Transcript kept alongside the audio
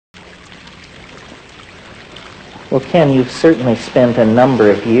Well, Ken, you've certainly spent a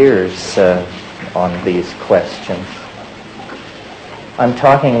number of years on these questions. I'm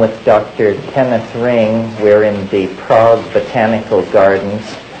talking with Dr. Kenneth Ring. We're in the Prague Botanical Gardens.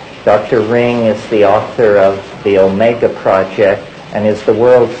 Dr. Ring is the author of the Omega Project and is the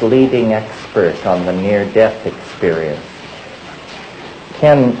world's leading expert on the near-death experience.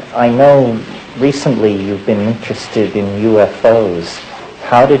 Ken, I know recently you've been interested in UFOs.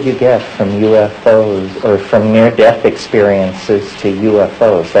 How did you get from UFOs or from near-death experiences to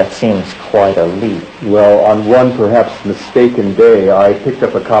UFOs? That seems quite a leap. Well, on one perhaps mistaken day, I picked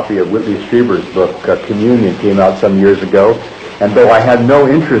up a copy of Whitley Strieber's book, Communion, came out some years ago, and though I had no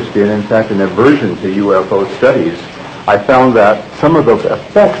interest in fact, an aversion to UFO studies, I found that some of the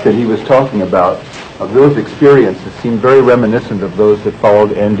effects that he was talking about of those experiences seemed very reminiscent of those that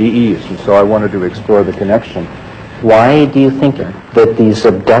followed NDEs, and so I wanted to explore the connection. Why do you think that these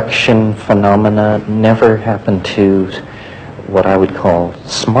abduction phenomena never happen to what I would call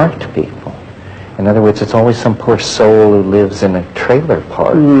smart people? In other words, it's always some poor soul who lives in a trailer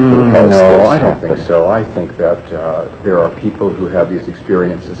park who has No, I don't think so. I think that there are people who have these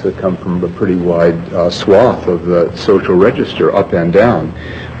experiences that come from a pretty wide swath of the social register, up and down.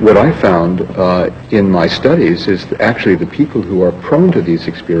 What I found in my studies is that actually the people who are prone to these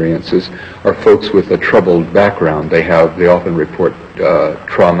experiences are folks with a troubled background. They often report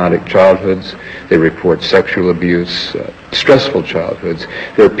traumatic childhoods. They report sexual abuse, stressful childhoods.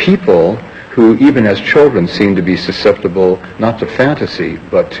 They're people who, even as children, seem to be susceptible not to fantasy,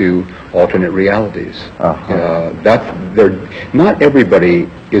 but to alternate realities. Not everybody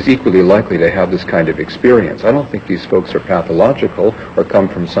is equally likely to have this kind of experience. I don't think these folks are pathological or come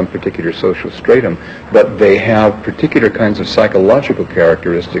from some particular social stratum, but they have particular kinds of psychological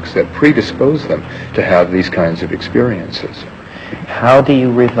characteristics that predispose them to have these kinds of experiences. How do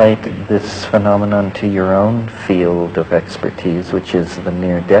you relate this phenomenon to your own field of expertise, which is the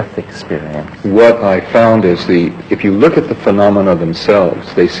near-death experience? What I found is if you look at the phenomena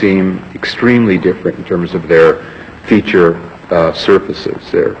themselves, they seem extremely different in terms of their feature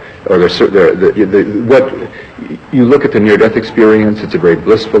surfaces. What you look at the near-death experience, it's a very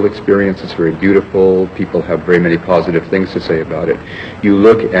blissful experience, it's very beautiful, people have very many positive things to say about it. You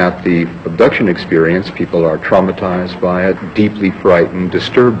look at the abduction experience, people are traumatized by it, deeply frightened,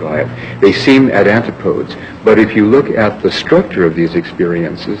 disturbed by it. They seem at antipodes, but if you look at the structure of these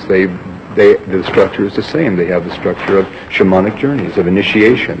experiences, the structure is the same. They have the structure of shamanic journeys, of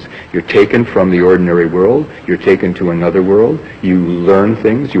initiations. You're taken from the ordinary world, you're taken to another world, you learn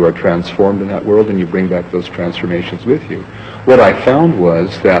things, you are transformed in that world, and you bring back those transformations with you. What I found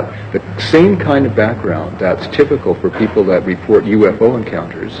was that the same kind of background that's typical for people that report UFO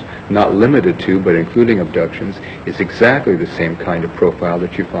encounters, not limited to, but including abductions, is exactly the same kind of profile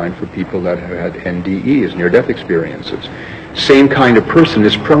that you find for people that have had NDEs, near-death experiences. Same kind of person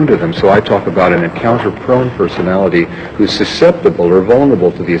is prone to them. So I talk about an encounter-prone personality who's susceptible or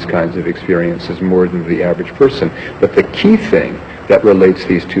vulnerable to these kinds of experiences more than the average person. But the key thing that relates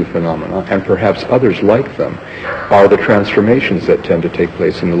these two phenomena, and perhaps others like them, are the transformations that tend to take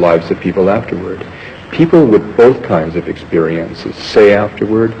place in the lives of people afterward. People with both kinds of experiences say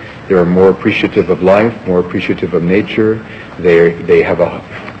afterward they're more appreciative of life, more appreciative of nature, they have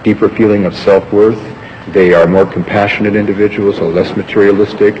a deeper feeling of self-worth. They are more compassionate individuals, or less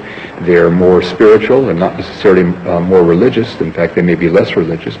materialistic. They're more spiritual and not necessarily more religious. In fact, they may be less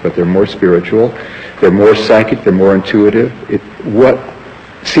religious, but they're more spiritual. They're more psychic. They're more intuitive. What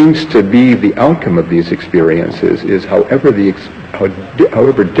seems to be the outcome of these experiences is however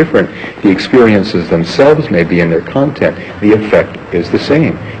different the experiences themselves may be in their content, the effect is the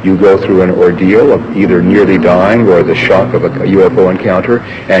same. You go through an ordeal of either nearly dying or the shock of a UFO encounter,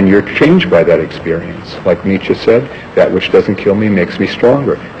 and you're changed by that experience. Like Nietzsche said, that which doesn't kill me makes me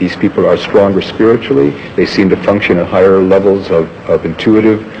stronger. These people are stronger spiritually. They seem to function at higher levels of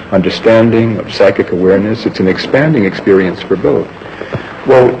intuitive understanding, of psychic awareness. It's an expanding experience for both.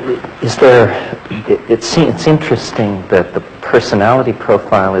 Well, it's interesting that the personality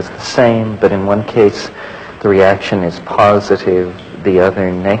profile is the same, but in one case the reaction is positive, the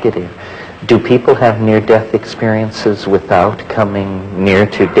other negative. Do people have near-death experiences without coming near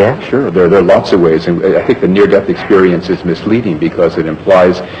to death? Sure, there are lots of ways, and I think the near-death experience is misleading because it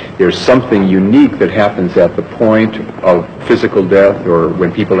implies there's something unique that happens at the point of physical death or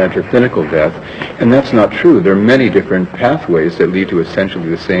when people enter clinical death, and that's not true. There are many different pathways that lead to essentially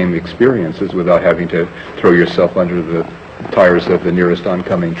the same experiences without having to throw yourself under the tires of the nearest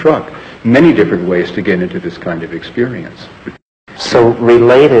oncoming truck. Many different ways to get into this kind of experience. So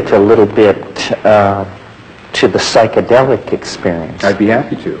relate it a little bit to the psychedelic experience. I'd be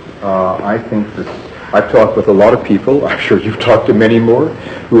happy to. I think that I've talked with a lot of people, I'm sure you've talked to many more,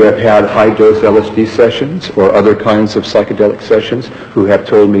 who have had high-dose LSD sessions or other kinds of psychedelic sessions, who have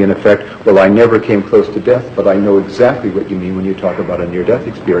told me, in effect, well, I never came close to death, but I know exactly what you mean when you talk about a near-death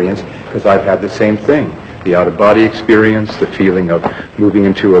experience, because I've had the same thing. The out-of-body experience, the feeling of moving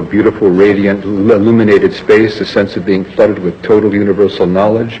into a beautiful, radiant, illuminated space, the sense of being flooded with total universal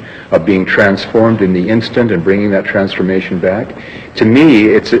knowledge, of being transformed in the instant and bringing that transformation back. To me,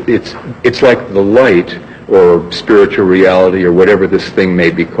 it's like the light or spiritual reality or whatever this thing may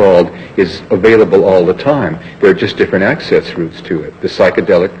be called is available all the time. There are just different access routes to it. The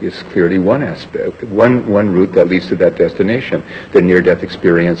psychedelic is clearly one aspect, one route that leads to that destination. The near-death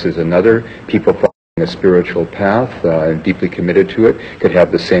experience is another. People a spiritual path, deeply committed to it, could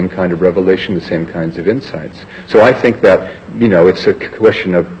have the same kind of revelation, the same kinds of insights. So I think that, it's a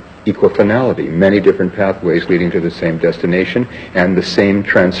question of equifinality, many different pathways leading to the same destination and the same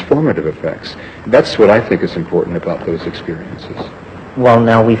transformative effects. That's what I think is important about those experiences. Well,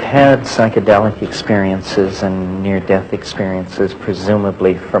 now we've had psychedelic experiences and near-death experiences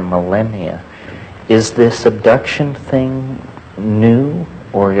presumably for millennia. Is this abduction thing new?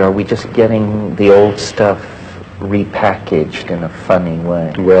 Or are we just getting the old stuff repackaged in a funny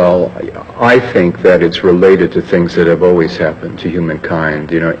way? Well, I think that it's related to things that have always happened to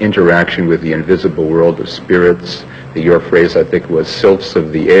humankind. Interaction with the invisible world of spirits. Your phrase, I think, was sylphs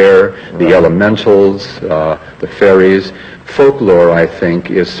of the air, the elementals, the fairies. Folklore, I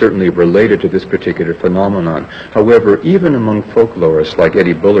think, is certainly related to this particular phenomenon. However, even among folklorists like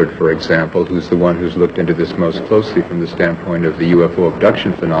Eddie Bullard, for example, who's the one who's looked into this most closely from the standpoint of the UFO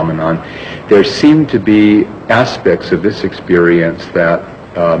abduction phenomenon, there seem to be aspects of this experience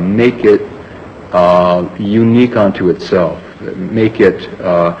that make it unique unto itself, that make it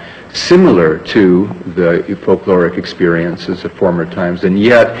similar to the folkloric experiences of former times, and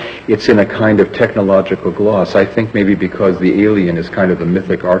yet it's in a kind of technological gloss. I think maybe because the alien is kind of the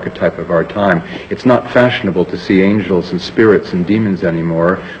mythic archetype of our time. It's not fashionable to see angels and spirits and demons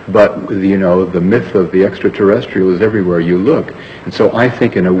anymore, but the myth of the extraterrestrial is everywhere you look. And so I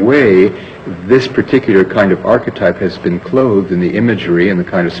think in a way this particular kind of archetype has been clothed in the imagery and the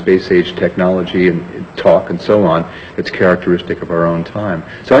kind of space-age technology and talk and so on that's characteristic of our own time.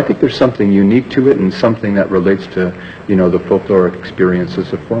 So I think there's something unique to it and something that relates to, the folkloric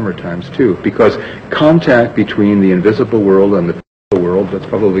experiences of former times too. Because contact between the invisible world and the physical world, that's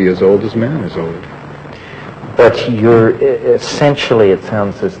probably as old as man is old. But you're essentially, it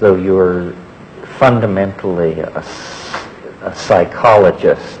sounds as though you're fundamentally a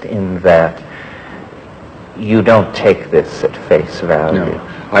psychologist in that you don't take this at face value. No.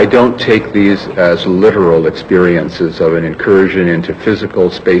 I don't take these as literal experiences of an incursion into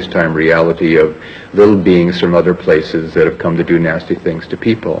physical space-time reality of little beings from other places that have come to do nasty things to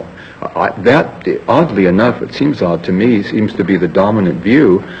people. That, oddly enough, it seems odd to me, seems to be the dominant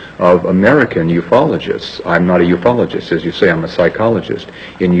view of American ufologists. I'm not a ufologist, as you say, I'm a psychologist.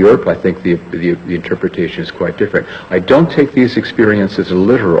 In Europe, I think the interpretation is quite different. I don't take these experiences as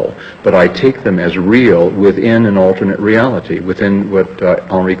literal, but I take them as real within an alternate reality, within what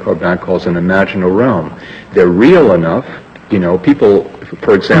Henri Corbin calls an imaginal realm. They're real enough. People,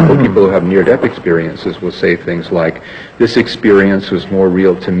 for example, people who have near-death experiences will say things like, this experience was more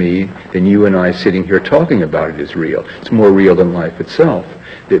real to me than you and I sitting here talking about it is real. It's more real than life itself.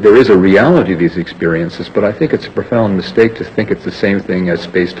 There is a reality to these experiences, but I think it's a profound mistake to think it's the same thing as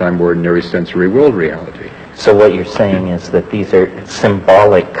space-time ordinary sensory world reality. So what you're saying is that these are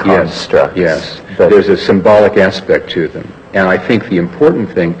symbolic constructs. Yes. There's a symbolic aspect to them. And I think the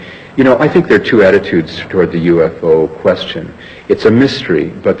important thing, I think there are two attitudes toward the UFO question. It's a mystery,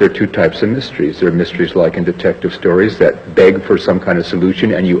 but there are two types of mysteries. There are mysteries like in detective stories that beg for some kind of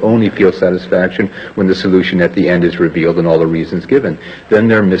solution, and you only feel satisfaction when the solution at the end is revealed and all the reasons given. Then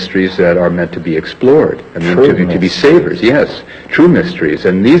there are mysteries that are meant to be explored, to be savors. Yes, true mysteries.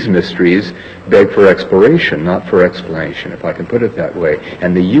 And these mysteries beg for exploration, not for explanation, if I can put it that way.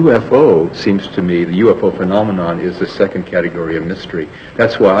 And the UFO, seems to me, the UFO phenomenon is the second category of mystery.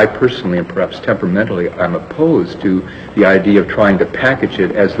 That's why I personally, and perhaps temperamentally, I'm opposed to the idea of trying to package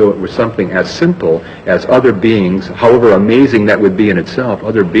it as though it were something as simple as other beings, however amazing that would be in itself,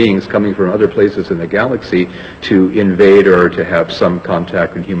 other beings coming from other places in the galaxy to invade or to have some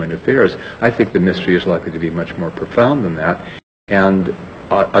contact in human affairs. I think the mystery is likely to be much more profound than that. And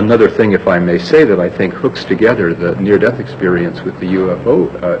another thing, if I may say, that I think hooks together the near-death experience with the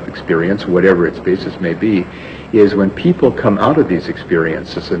UFO experience, whatever its basis may be, is when people come out of these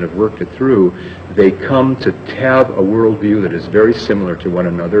experiences and have worked it through, they come to have a worldview that is very similar to one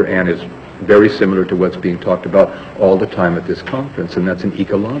another and is very similar to what's being talked about all the time at this conference, and that's an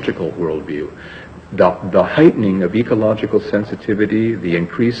ecological worldview. the heightening of ecological sensitivity, the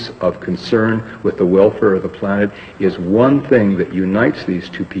increase of concern with the welfare of the planet is one thing that unites these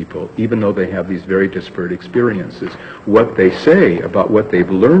two people, even though they have these very disparate experiences. What they say about what they've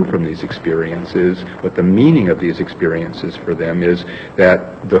learned from these experiences, what the meaning of these experiences for them is,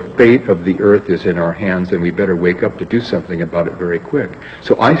 that the fate of the Earth is in our hands and we better wake up to do something about it very quick.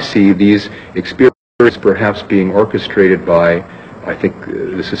 So I see these experiences perhaps being orchestrated by, I think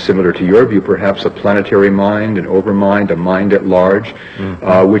this is similar to your view, perhaps a planetary mind, an overmind, a mind at large,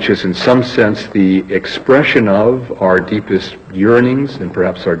 which is in some sense the expression of our deepest yearnings and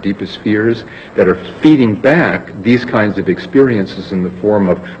perhaps our deepest fears that are feeding back these kinds of experiences in the form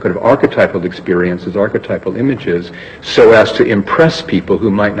of kind of archetypal experiences, archetypal images, so as to impress people who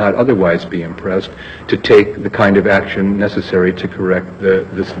might not otherwise be impressed to take the kind of action necessary to correct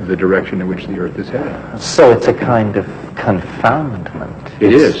the direction in which the Earth is heading. So it's a kind of confoundment.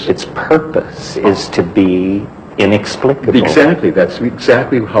 It is. Its purpose is to be inexplicable. Exactly. That's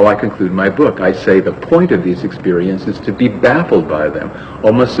exactly how I conclude my book. I say the point of these experiences is to be baffled by them,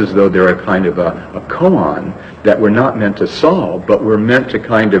 almost as though they're a kind of a koan that we're not meant to solve, but we're meant to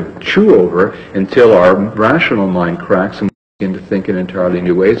kind of chew over until our rational mind cracks and begin to think in entirely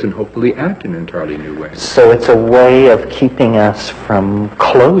new ways and hopefully act in entirely new ways. So it's a way of keeping us from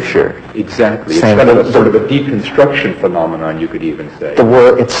closure. Exactly. It's kind of a sort of a deconstruction phenomenon, you could even say.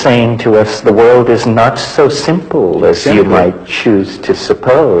 It's saying to us the world is not so simple as you might choose to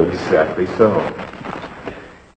suppose. Exactly so.